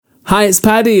Hi, it's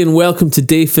Paddy and welcome to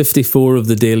day 54 of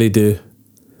the Daily Do.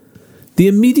 The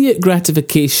immediate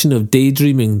gratification of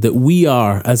daydreaming that we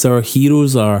are as our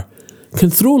heroes are can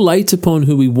throw light upon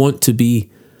who we want to be,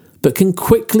 but can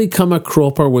quickly come a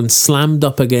cropper when slammed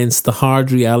up against the hard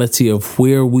reality of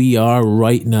where we are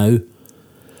right now.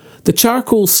 The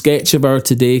charcoal sketch of our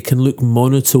today can look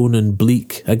monotone and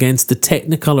bleak against the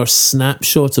technicolor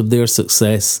snapshot of their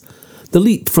success. The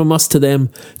leap from us to them,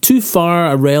 too far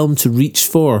a realm to reach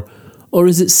for, or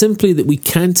is it simply that we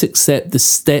can't accept the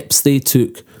steps they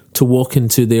took to walk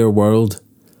into their world?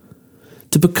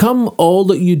 To become all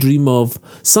that you dream of,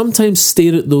 sometimes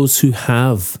stare at those who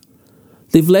have.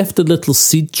 They've left a little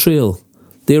seed trail.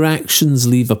 Their actions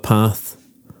leave a path.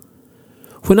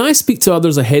 When I speak to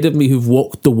others ahead of me who've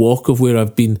walked the walk of where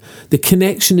I've been, the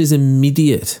connection is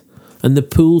immediate and the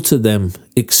pull to them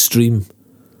extreme.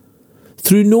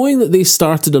 Through knowing that they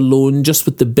started alone just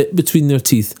with the bit between their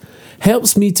teeth,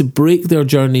 helps me to break their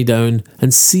journey down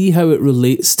and see how it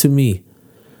relates to me.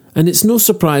 And it's no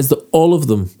surprise that all of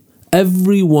them,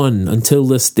 every one until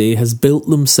this day, has built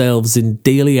themselves in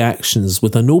daily actions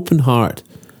with an open heart,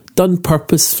 done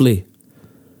purposefully.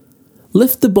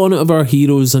 Lift the bonnet of our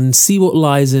heroes and see what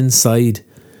lies inside.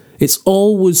 It's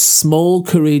always small,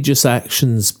 courageous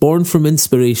actions born from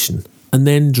inspiration and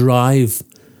then drive.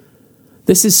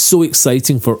 This is so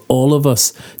exciting for all of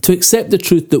us to accept the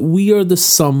truth that we are the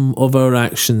sum of our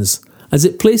actions, as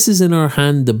it places in our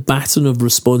hand the baton of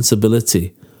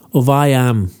responsibility of I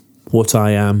am what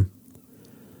I am.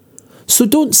 So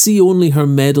don't see only her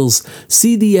medals,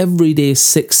 see the everyday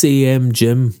 6 a.m.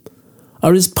 gym.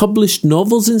 Are his published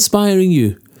novels inspiring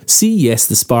you? See, yes,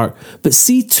 the spark, but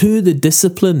see too the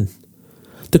discipline.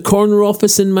 The corner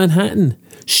office in Manhattan,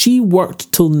 she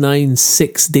worked till 9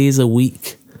 6 days a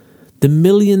week. The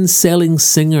million-selling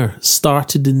singer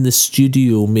started in the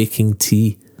studio making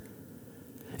tea.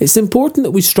 It's important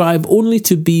that we strive only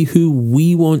to be who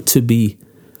we want to be.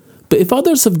 But if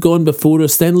others have gone before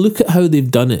us, then look at how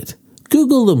they've done it.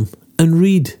 Google them and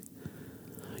read.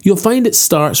 You'll find it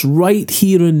starts right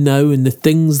here and now in the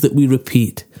things that we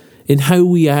repeat, in how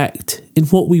we act, in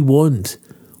what we want,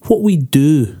 what we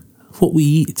do, what we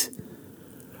eat.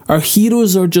 Our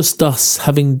heroes are just us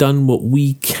having done what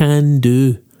we can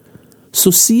do. So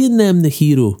see in them the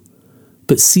hero,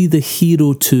 but see the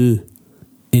hero too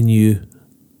in you.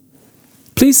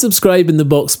 Please subscribe in the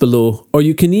box below, or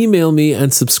you can email me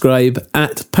and subscribe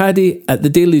at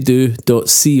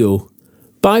paddy@thedailydo.co.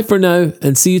 Bye for now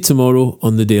and see you tomorrow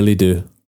on The Daily Do.